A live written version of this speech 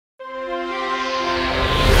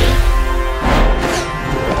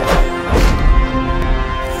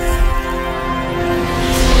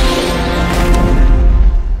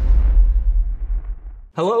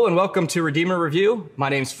and welcome to Redeemer Review. My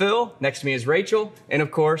name's Phil, next to me is Rachel, and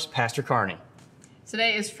of course, Pastor Carney.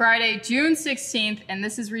 Today is Friday, June 16th, and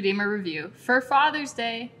this is Redeemer Review. For Father's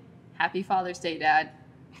Day, happy Father's Day, Dad.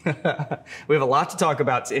 We have a lot to talk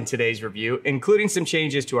about in today's review, including some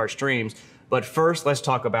changes to our streams. But first, let's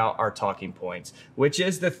talk about our talking points, which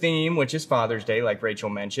is the theme, which is Father's Day, like Rachel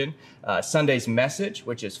mentioned. Sunday's message,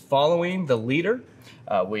 which is following the leader.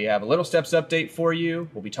 We have a LittleSteps update for you.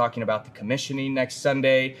 We'll be talking about the commissioning next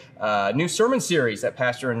Sunday. New sermon series that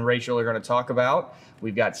Pastor and Rachel are going to talk about.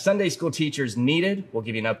 We've got Sunday school teachers needed. We'll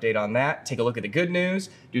give you an update on that. Take a look at the good news,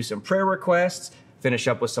 do some prayer requests, finish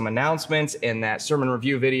up with some announcements and that sermon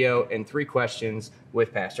review video and 3 questions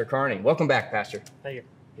with Pastor Carney. Welcome back, Pastor. Thank you.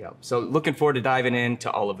 Yeah. So looking forward to diving into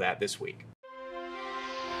all of that this week.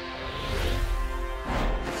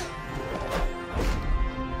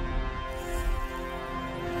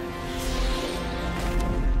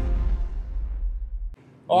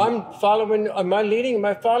 Oh, I'm following. Am I leading? Am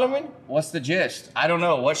I following? What's the gist? I don't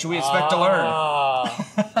know. What should we expect to learn?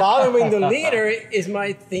 Following the leader is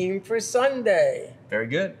my theme for Sunday. Very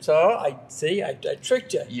good. So I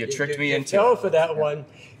tricked you. You tricked me into fell it. for that one.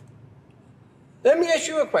 Let me ask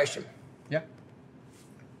you a question. Yeah.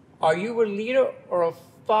 Are you a leader or a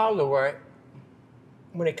follower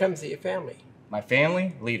when it comes to your family? My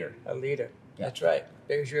family, leader. A leader. Yeah. That's right.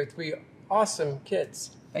 There's your 3 awesome kids.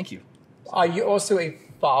 Thank you. Are you also a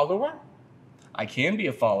follower? I can be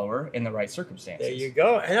a follower in the right circumstances. There you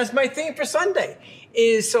go. And that's my theme for Sunday,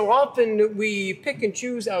 is so often we pick and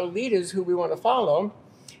choose our leaders who we want to follow,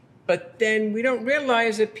 but then we don't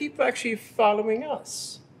realize that people are actually following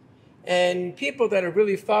us. And people that are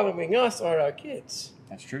really following us are our kids.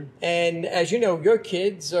 That's true. And as you know, your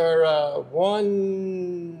kids are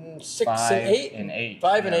 1, 6, 5 and 8. and 8.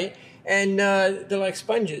 5 and 8. And they're like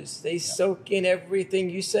sponges. They soak in everything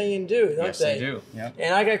you say and do, don't Yes, they? they do. Yeah.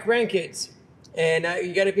 And I got grandkids. And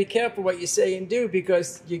you got to be careful what you say and do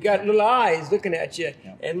because you got little eyes looking at you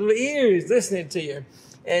and little ears listening to you.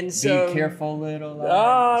 And so, be careful, little eyes.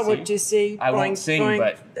 Ah, what you see. I won't sing,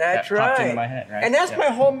 but that's that popped into my head, right? And that's my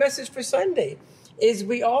whole message for Sunday, is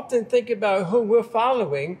we often think about who we're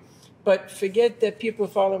following, but forget that people are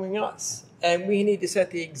following us. And we need to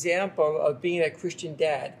set the example of being a Christian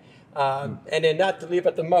dad. And then not to leave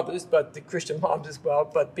out the mothers, but the Christian moms as well,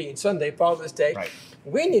 but being Sunday, Father's Day, Right.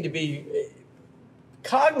 we need to be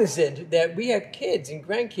cognizant that we have kids and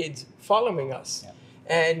grandkids following us. Yeah.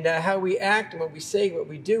 And how we act and what we say, what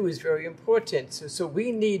we do is very important. So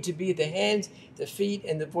we need to be the hands, the feet,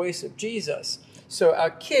 and the voice of Jesus. So our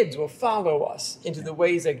kids will follow us into the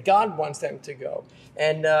ways that God wants them to go.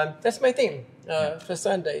 And that's my theme for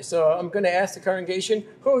Sunday. So I'm going to ask the congregation,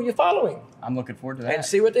 who are you following? I'm looking forward to that. And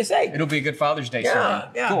see what they say. It'll be a good Father's Day sermon.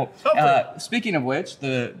 Yeah. Cool. Speaking of which,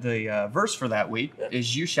 the verse for that week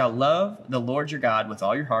is, "You shall love the Lord your God with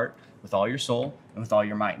all your heart, with all your soul, and with all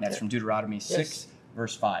your might." And that's from Deuteronomy 6,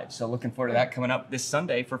 verse 5. So looking forward to that coming up this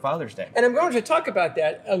Sunday for Father's Day. And I'm going to talk about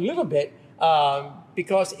that a little bit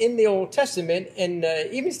because in the Old Testament, and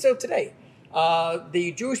even still today,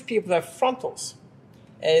 the Jewish people have frontals.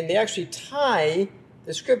 And they actually tie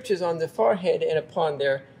the scriptures on the forehead and upon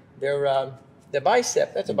their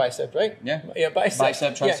bicep. That's a bicep, right? Yeah. Yeah, bicep.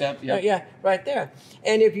 Bicep, tricep, Yeah, right there.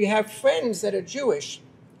 And if you have friends that are Jewish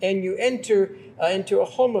and you enter into a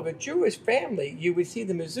home of a Jewish family, you would see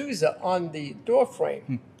the mezuzah on the door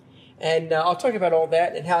frame. And I'll talk about all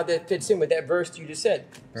that and how that fits in with that verse you just said.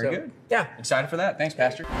 Very good. Yeah. Excited for that. Thanks,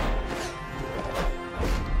 Pastor.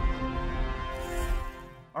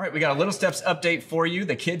 All right, we got a LittleSteps update for you.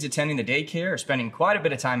 The kids attending the daycare are spending quite a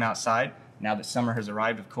bit of time outside. Now that summer has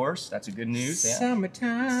arrived, of course, that's a good news. Yeah.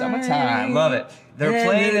 Summertime, love it. They're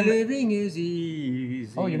playing in living is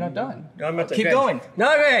easy. Oh, you're not done. No, I'm not done. Keep Go going. ahead. No,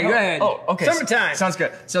 go ahead. Go ahead. Oh, okay. Summertime. Sounds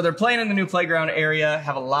good. So they're playing in the new playground area,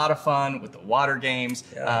 have a lot of fun with the water games.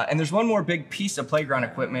 And there's one more big piece of playground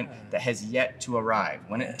equipment that has yet to arrive.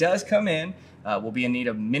 When it does come in, we'll be in need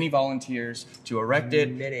of many volunteers to erect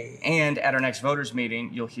it. And at our next voters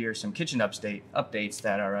meeting, you'll hear some kitchen updates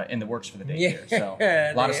that are in the works for the daycare. So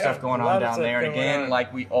a lot of stuff going on down there. And again,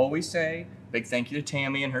 like we always say, big thank you to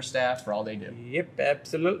Tammy and her staff for all they do. Yep,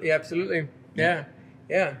 absolutely, absolutely. Yeah.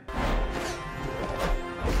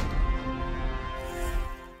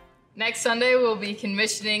 Next Sunday, we'll be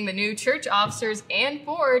commissioning the new church officers and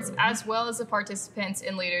boards, as well as the participants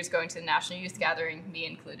and leaders going to the National Youth Gathering, me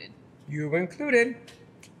included. You included.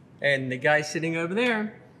 And the guy sitting over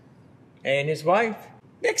there. And his wife.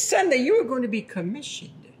 Next Sunday, you are going to be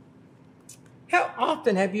commissioned. How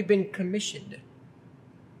often have you been commissioned?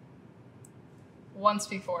 Once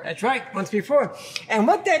before. That's right, once before. And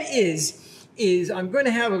what that is is I'm going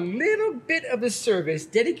to have a little bit of a service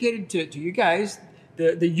dedicated to you guys,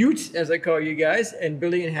 the Utes, as I call you guys, and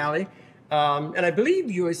Billy and Hallie. And I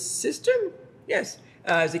believe your sister, yes,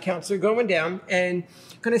 as a counselor going down, and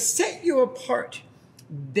going to set you apart,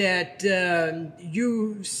 that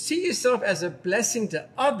you see yourself as a blessing to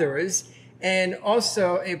others and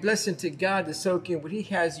also a blessing to God to soak in what he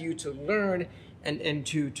has you to learn and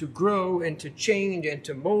to grow and to change and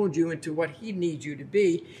to mold you into what he needs you to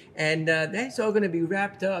be. And that's all going to be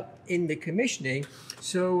wrapped up in the commissioning.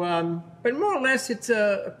 So, but more or less, it's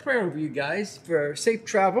a prayer over you guys for safe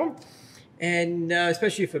travel. And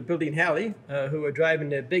especially for Billy and Hallie, who are driving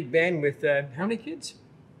the big van with how many kids?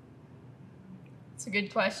 It's a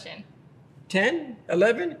good question. 10,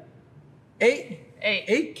 11, 8?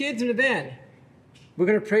 8 kids in the van. We're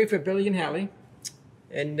going to pray for Billy and Hallie.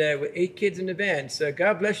 And with 8 kids in the van. So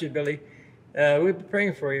God bless you, Billy. We'll be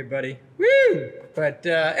praying for you, buddy. Woo! But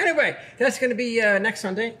anyway, that's going to be next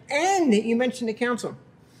Sunday. And you mentioned the council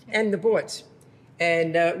and the boards.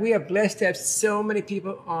 And we are blessed to have so many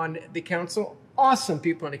people on the council, awesome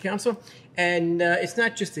people on the council. And it's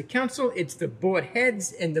not just the council, it's the board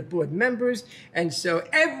heads and the board members. And so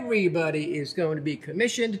everybody is going to be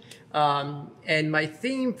commissioned. And my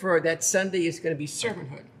theme for that Sunday is going to be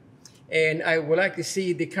servanthood. And I would like to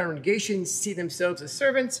see the congregation see themselves as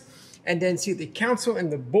servants, and then see the council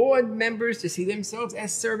and the board members to see themselves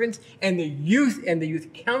as servants, and the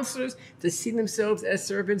youth counselors to see themselves as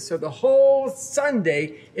servants. So the whole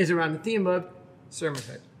Sunday is around the theme of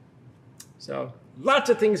servanthood. So lots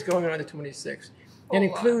of things going on the 26th, and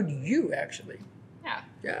include you, actually.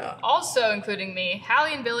 Yeah. Also including me,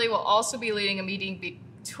 Hallie and Billy will also be leading a meeting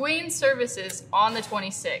between services on the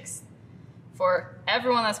 26th. For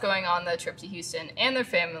everyone that's going on the trip to Houston and their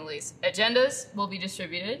families. Agendas will be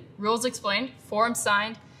distributed, rules explained, forms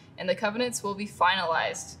signed, and the covenants will be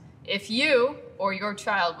finalized. If you or your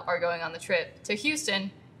child are going on the trip to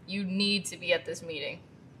Houston, you need to be at this meeting.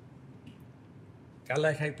 I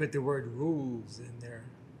like how you put the word rules in there.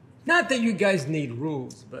 Not that you guys need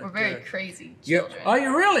rules, but... We're very crazy children. Are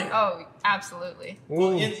you really? Oh, absolutely.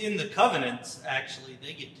 Well, in the covenants, actually,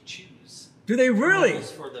 they get to choose. Do they really?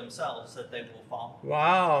 Rules for themselves that they will follow.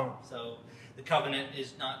 Wow. So the covenant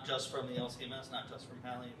is not just from the LCMS, not just from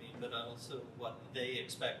Hallie and me, but also what they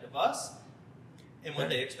expect of us and what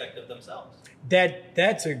they expect of themselves.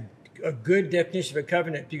 That's a good definition of a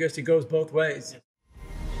covenant, because it goes both ways.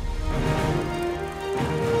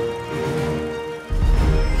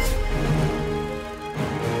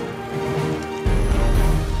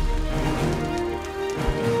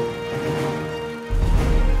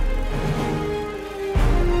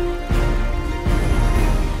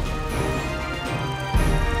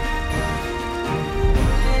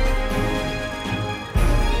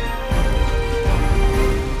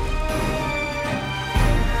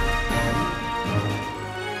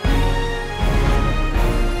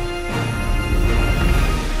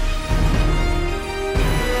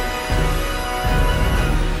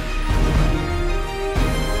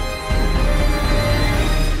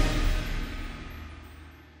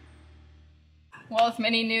 Well, with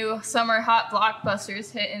many new summer hot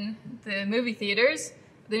blockbusters hitting the movie theaters,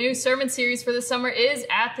 the new sermon series for the summer is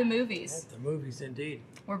At the Movies. At the movies, indeed.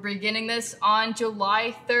 We're beginning this on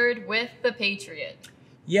July 3rd with The Patriot.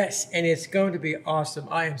 Yes, and it's going to be awesome.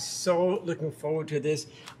 I am so looking forward to this.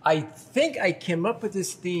 I think I came up with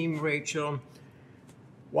this theme, Rachel.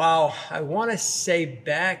 Wow, I want to say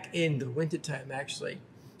back in the wintertime, actually.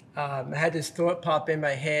 I had this thought pop in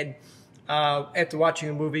my head after watching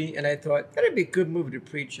a movie, and I thought, that'd be a good movie to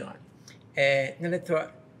preach on. And then I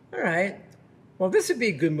thought, all right, well, this would be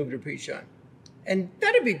a good movie to preach on. And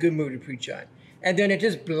that'd be a good movie to preach on. And then it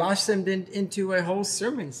just blossomed into a whole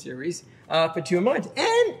sermon series for 2 months.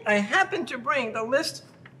 And I happened to bring the list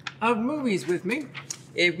of movies with me.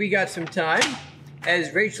 If we got some time,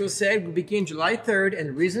 as Rachel said, we begin July 3rd. And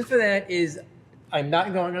the reason for that is I'm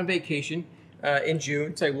not going on vacation in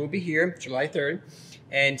June, so I will be here July 3rd.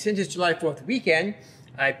 And since it's July 4th weekend,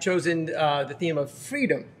 I've chosen the theme of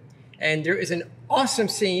freedom. And there is an awesome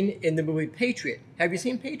scene in the movie Patriot. Have you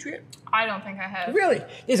seen Patriot? I don't think I have. Really?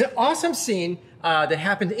 There's an awesome scene that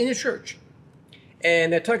happened in a church.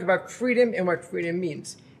 And they talk about freedom and what freedom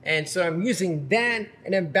means. And so I'm using that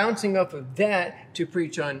and then bouncing off of that to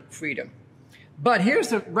preach on freedom. But here's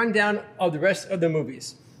the rundown of the rest of the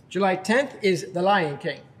movies. July 10th is The Lion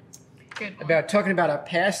King. Good one. About talking about our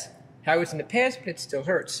past, how it's in the past, but it still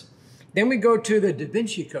hurts. Then we go to the Da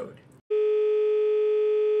Vinci Code.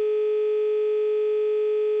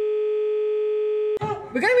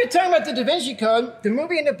 We're going to be talking about the Da Vinci Code, the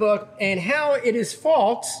movie and the book, and how it is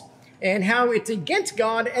false, and how it's against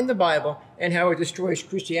God and the Bible, and how it destroys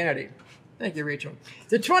Christianity. Thank you, Rachel.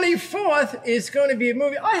 The 24th is going to be a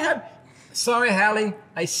movie. Sorry, Hallie,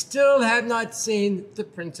 I still have not seen The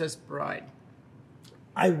Princess Bride.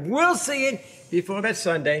 I will see it before that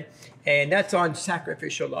Sunday, and that's on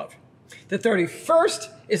Sacrificial Love. The 31st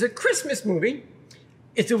is a Christmas movie.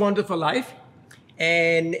 It's a Wonderful Life.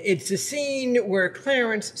 And it's a scene where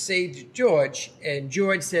Clarence saves George, and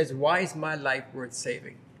George says, "Why is my life worth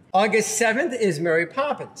saving?" August 7th is Mary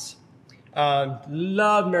Poppins.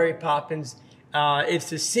 Love Mary Poppins.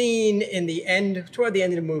 It's a scene toward the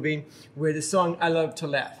end of the movie, where the song "I Love to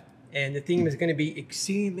Laugh," and the theme is going to be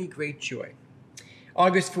exceedingly great joy.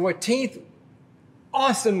 August 14th,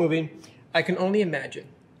 awesome movie, I Can Only Imagine.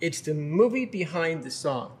 It's the movie behind the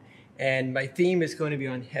song, and my theme is going to be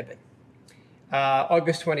on heaven.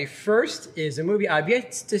 August 21st is a movie I've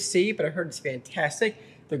yet to see, but I heard it's fantastic.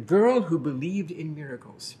 The Girl Who Believed in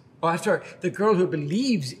Miracles. The Girl Who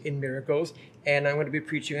Believes in Miracles, and I'm going to be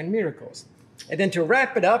preaching on miracles. And then to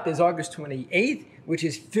wrap it up is August 28th, which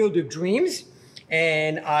is Field of Dreams,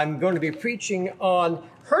 and I'm going to be preaching on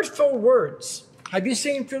hurtful words. Have you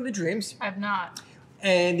seen Field of Dreams? I've not.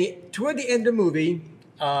 And toward the end of the movie,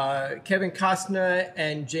 Kevin Costner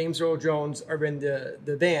and James Earl Jones are in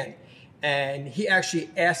the van. And he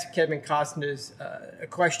actually asked Kevin Costner's a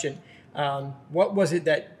question. What was it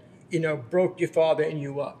that, broke your father and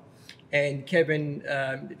you up? And Kevin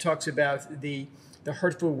talks about the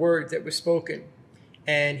hurtful words that were spoken.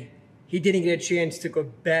 And he didn't get a chance to go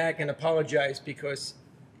back and apologize because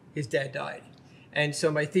his dad died. And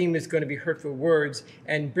so my theme is going to be hurtful words,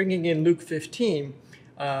 and bringing in Luke 15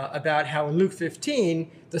 about how in Luke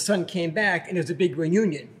 15, the son came back and there's a big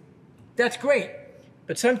reunion. That's great.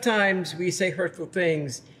 But sometimes we say hurtful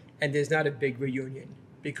things and there's not a big reunion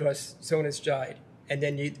because someone has died, and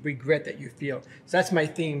then you regret that you feel. So that's my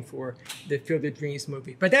theme for the Field of Dreams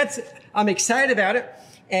movie. But I'm excited about it,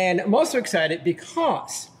 and I'm also excited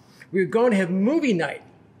because we're going to have movie night.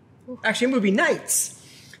 Actually, movie nights.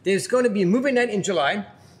 There's going to be a movie night in July.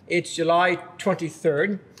 It's July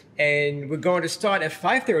 23rd, and we're going to start at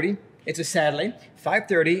 5:30. It's a Saturday,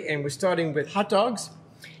 5:30, and we're starting with hot dogs,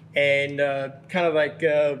 and kind of like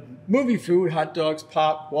movie food, hot dogs,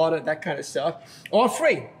 pop, water, that kind of stuff. All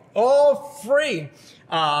free.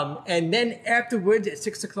 And then afterwards at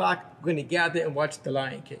 6 o'clock, we're going to gather and watch The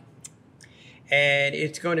Lion King. And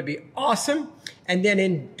it's going to be awesome. And then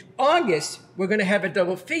in August, we're going to have a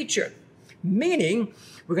double feature, meaning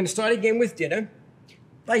we're going to start again with dinner,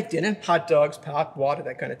 light dinner, hot dogs, pop, water,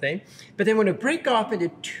 that kind of thing. But then we're going to break off into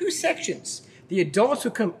two sections. The adults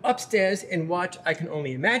will come upstairs and watch I Can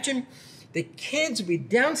Only Imagine. The kids will be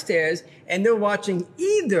downstairs, and they're watching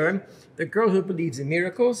either The Girl Who Believes in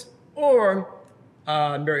Miracles or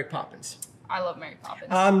Mary Poppins. I love Mary Poppins.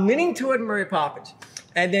 I'm leaning toward Mary Poppins.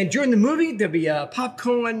 And then during the movie, there'll be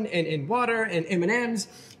popcorn and water and M&Ms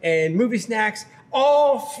and movie snacks,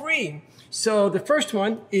 all free. So the first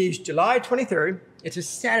one is July 23rd. It's a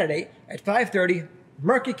Saturday at 5:30.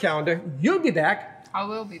 Mark your calendar. You'll be back. I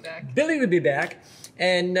will be back. Billy will be back.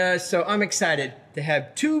 And so I'm excited to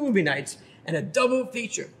have two movie nights and a double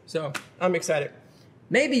feature. So I'm excited.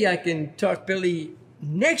 Maybe I can talk Billy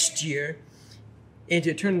next year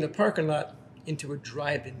into turning the parking lot into a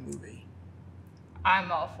drive-in movie.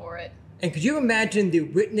 I'm all for it. And could you imagine the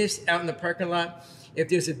witness out in the parking lot if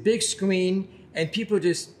there's a big screen and people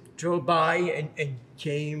just drove by and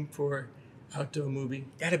came for an outdoor movie?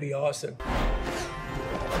 That'd be awesome.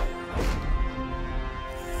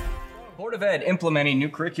 Board of Ed implementing new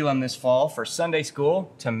curriculum this fall for Sunday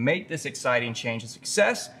school. To make this exciting change a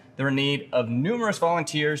success, they're in need of numerous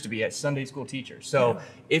volunteers to be Sunday school teachers. So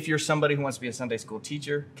if you're somebody who wants to be a Sunday school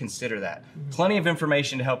teacher, consider that. Plenty of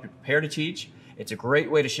information to help you prepare to teach. It's a great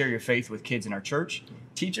way to share your faith with kids in our church.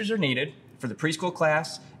 Teachers are needed for the preschool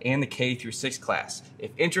class and the K through 6 class.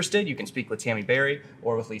 If interested, you can speak with Tammy Berry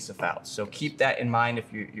or with Lisa Fouts. So keep that in mind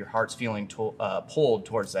if your heart's feeling pulled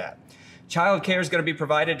towards that. Child care is going to be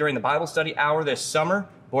provided during the Bible study hour this summer.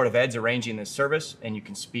 Board of Ed's arranging this service, and you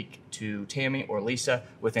can speak to Tammy or Lisa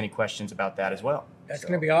with any questions about that as well. That's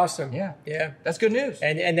going to be awesome. Yeah. Yeah. That's good news.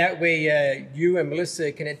 And that way you and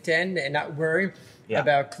Melissa can attend and not worry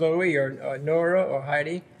about Chloe or Nora or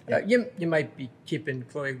Heidi. You might be keeping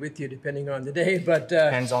Chloe with you depending on the day, but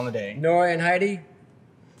depends on the day. Nora and Heidi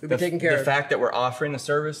will be taken care of. The fact that we're offering the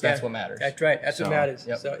service, that's what matters. That's right. That's what matters.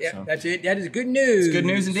 Yep. So, that's it. That is good news. It's good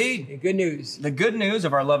news indeed. Good news. The good news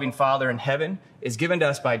of our loving Father in heaven is given to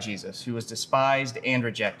us by Jesus, who was despised and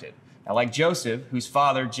rejected. Now, like Joseph, whose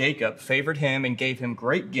father Jacob favored him and gave him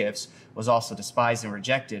great gifts, was also despised and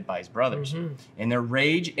rejected by his brothers. In their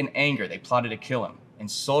rage and anger, they plotted to kill him and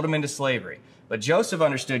sold him into slavery. But Joseph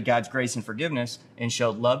understood God's grace and forgiveness and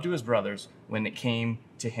showed love to his brothers when it came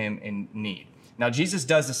to him in need. Now, Jesus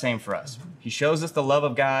does the same for us. He shows us the love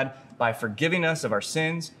of God by forgiving us of our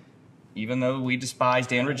sins, even though we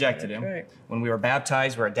despised and rejected him. Right. When we were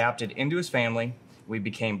baptized, we're adopted into his family. We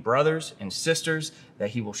became brothers and sisters,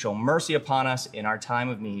 that he will show mercy upon us in our time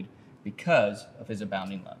of need because of his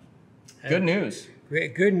abounding love. Good news.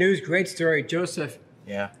 Great, good news, great story. Joseph.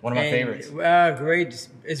 Yeah, one of my favorites. Great.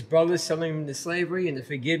 His brothers selling him into slavery and the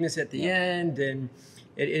forgiveness at the end, and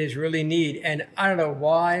it is really neat. And I don't know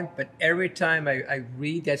why, but every time I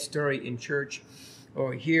read that story in church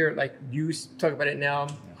or hear, like you talk about it now,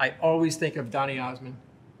 I always think of Donny Osmond.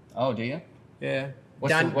 Oh, do you? Yeah.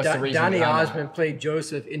 What's the reason Donny behind that? Osmond played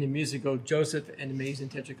Joseph in the musical Joseph and the Amazing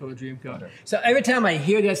Technicolor Dreamcoat. So every time I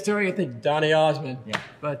hear that story, I think Donny Osmond. Yeah.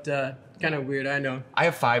 But kind of weird, I know. I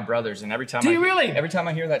have 5 brothers, and every time every time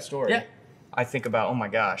I hear that story, Yeah. I think about, oh my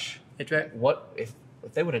gosh, That's right. what if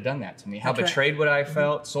they would have done that to me? How That's right. betrayed would I have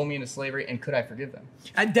felt, sold me into slavery, and could I forgive them?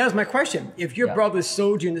 And that was my question. If your Yeah. brothers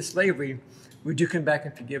sold you into slavery, would you come back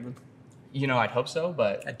and forgive them? You know, I'd hope so,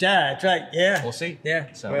 but That's right. Yeah. we'll see.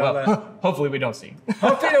 Yeah. So, Well, hopefully we don't see.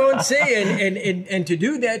 hopefully no one see. And to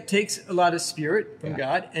do that takes a lot of spirit from Yeah.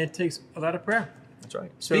 God, and it takes a lot of prayer. That's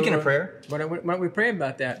right. So, Speaking of prayer, why don't we pray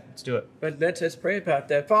about that? let's do it. But let's pray about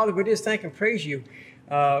that. Father, we just thank and praise you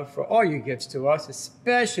for all your gifts to us,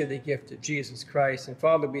 especially the gift of Jesus Christ. And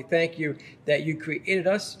Father, we thank you that you created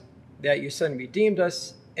us, that your Son redeemed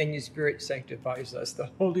us, and your Spirit sanctifies us, the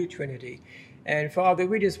Holy Trinity. And Father,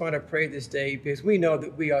 we just want to pray this day because we know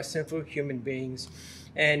that we are sinful human beings.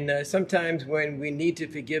 And sometimes when we need to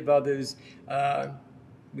forgive others,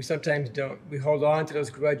 we sometimes don't. We hold on to those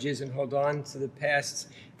grudges and hold on to the past,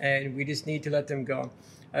 and we just need to let them go.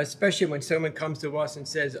 Especially when someone comes to us and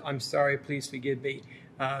says, I'm sorry, please forgive me.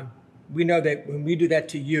 We know that when we do that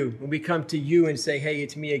to you, when we come to you and say, hey,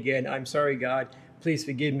 it's me again, I'm sorry, God, please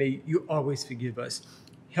forgive me, you always forgive us.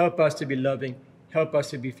 Help us to be loving. Help us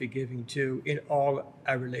to be forgiving, too, in all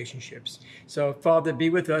our relationships. So, Father, be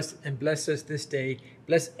with us and bless us this day.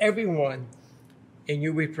 Bless everyone. In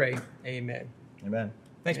you we pray. Amen. Amen.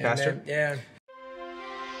 Thanks, Amen. Pastor. Yeah.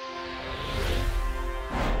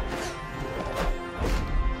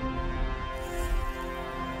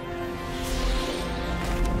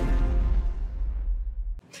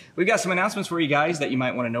 We've got some announcements for you guys that you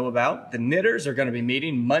might want to know about. The Knitters are going to be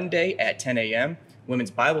meeting Monday at 10 a.m.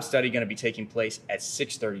 Women's Bible study going to be taking place at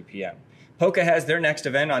 6:30 p.m. Polka has their next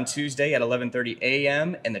event on Tuesday at 11:30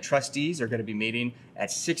 a.m. and the trustees are going to be meeting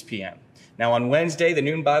at 6 p.m. Now on Wednesday, the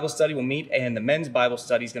noon Bible study will meet and the men's Bible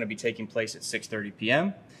study is going to be taking place at 6:30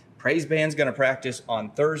 p.m. Praise band's going to practice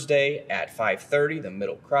on Thursday at 5:30, the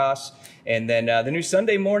middle cross. And then the new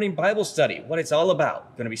Sunday morning Bible study, what it's all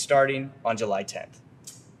about, going to be starting on July 10th.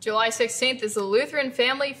 July 16th is the Lutheran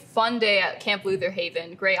Family Fun Day at Camp Luther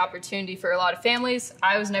Haven. Great opportunity for a lot of families.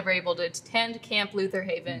 I was never able to attend Camp Luther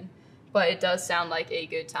Haven, but it does sound like a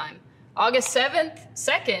good time. August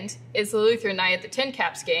 2nd is the Lutheran Night at the Tin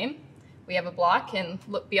Caps game. We have a block and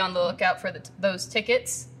be on the lookout for those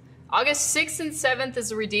tickets. August 6th and 7th is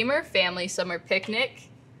the Redeemer Family Summer Picnic.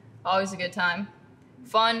 Always a good time.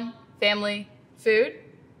 Fun, family, food,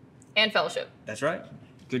 and fellowship. That's right.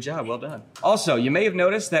 Good job. Well done. Also, you may have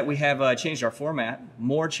noticed that we have changed our format.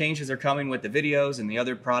 More changes are coming with the videos and the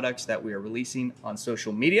other products that we are releasing on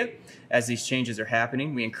social media. As these changes are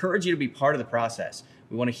happening, we encourage you to be part of the process.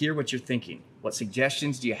 We want to hear what you're thinking. What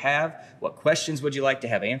suggestions do you have? What questions would you like to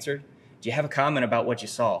have answered? Do you have a comment about what you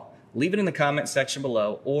saw? Leave it in the comment section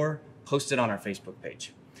below or post it on our Facebook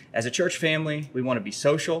page. As a church family, we want to be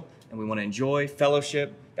social and we want to enjoy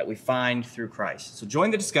fellowship that we find through Christ. So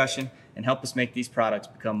join the discussion and help us make these products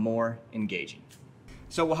become more engaging.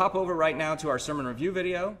 So we'll hop over right now to our sermon review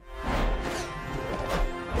video.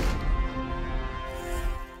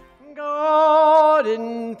 God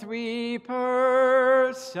in three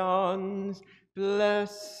persons,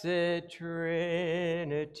 blessed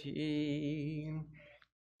Trinity.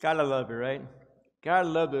 Gotta love it, right? Gotta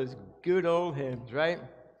love those good old hymns, right?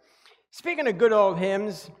 Speaking of good old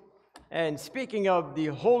hymns, and speaking of the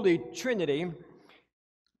Holy Trinity,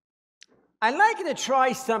 I'd like you to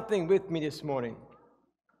try something with me this morning.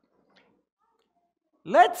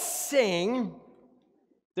 Let's sing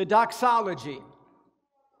the doxology,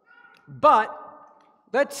 but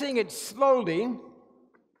let's sing it slowly,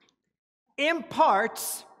 in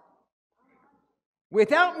parts,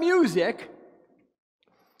 without music,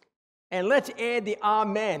 and let's add the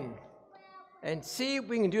amen, and see if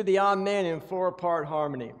we can do the amen in 4-part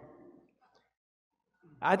harmony.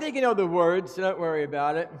 I think you know the words, so don't worry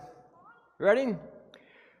about it. Ready?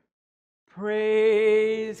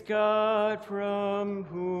 Praise God from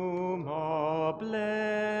whom all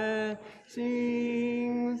blessings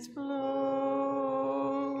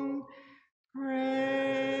flow.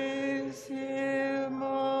 Praise him,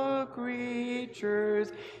 all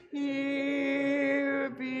creatures here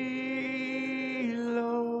below.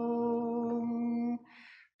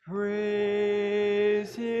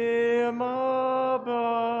 Praise him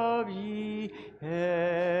above, ye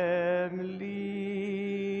heavenly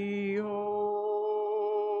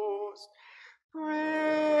hosts.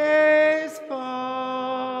 Praise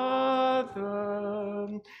Father,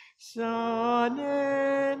 Son,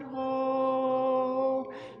 and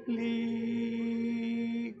Holy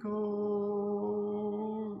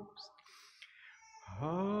Ghost.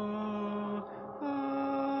 Amen.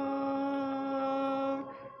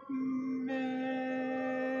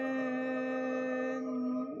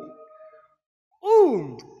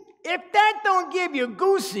 Ooh, if that don't give you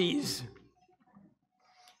goosies,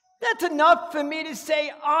 that's enough for me to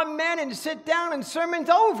say amen and sit down and sermon's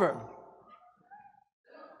over.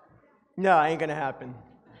 No, ain't gonna happen.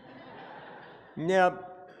 Nope,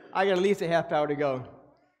 I got at least a half hour to go.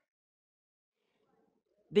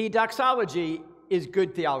 The doxology is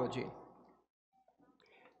good theology.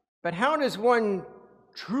 But how does one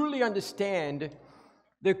truly understand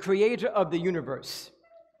the creator of the universe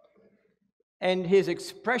and his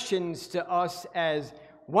expressions to us as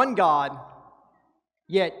one God,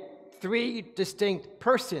 yet three distinct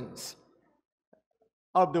persons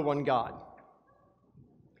of the one God?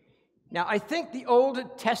 Now, I think the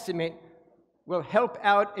Old Testament will help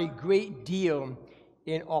out a great deal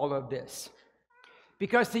in all of this,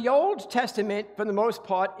 because the Old Testament, for the most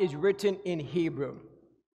part, is written in Hebrew.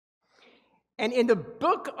 And in the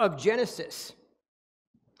book of Genesis,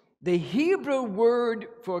 the Hebrew word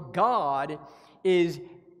for God is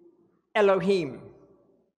Elohim.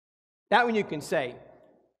 That one you can say,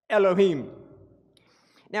 Elohim.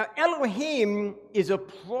 Now, Elohim is a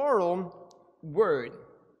plural word,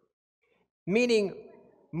 meaning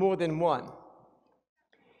more than one.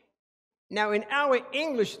 Now, in our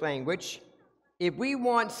English language, if we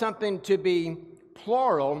want something to be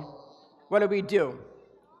plural, what do?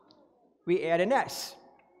 We add an S,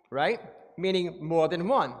 right? Meaning more than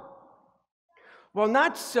one. Well,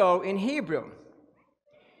 not so in Hebrew.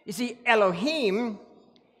 You see, Elohim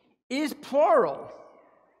is plural,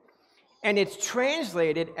 and it's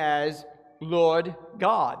translated as Lord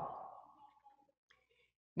God.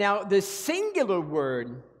 Now, the singular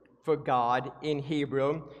word for God in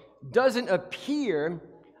Hebrew doesn't appear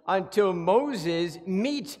until Moses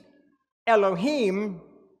meets Elohim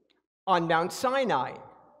on Mount Sinai.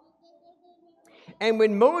 And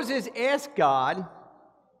when Moses asked God,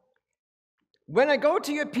 when I go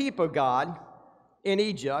to your people, God, in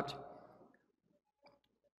Egypt,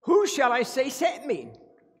 who shall I say sent me?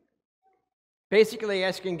 Basically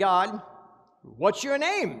asking God, what's your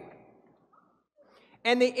name?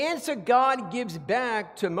 And the answer God gives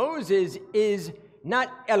back to Moses is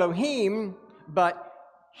not Elohim, but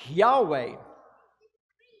Yahweh.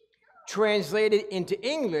 Translated into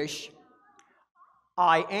English,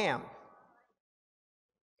 I am.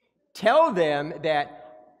 Tell them that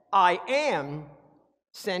I am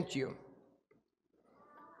sent you.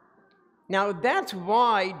 Now, that's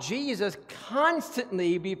why Jesus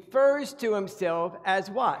constantly refers to himself as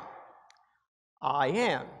what? I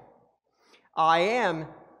am. I am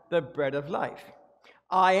the bread of life.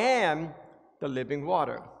 I am the living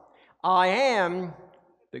water. I am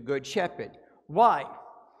the good shepherd. Why?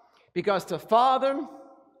 Because the Father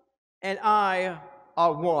and I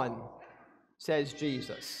are one, says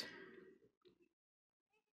Jesus.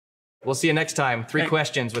 We'll see you next time. Three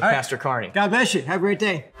questions with Pastor Carney. God bless you. Have a great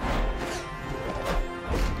day.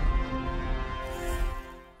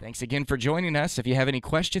 Thanks again for joining us. If you have any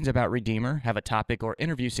questions about Redeemer, have a topic or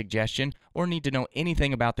interview suggestion, or need to know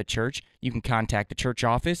anything about the church, you can contact the church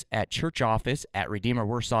office at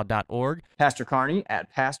churchoffice@redeemerwarsaw.org, Pastor Carney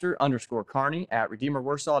at pastor_Carney at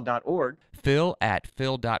redeemerwarsaw.org, Phil at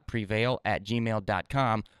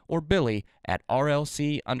phil.prevail@gmail.com, or Billy at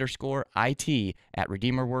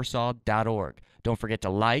rlc_it@redeemerwarsaw.org. Don't forget to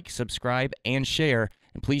like, subscribe, and share,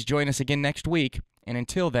 and please join us again next week. And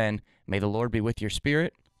until then, may the Lord be with your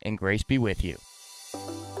spirit, and grace be with you.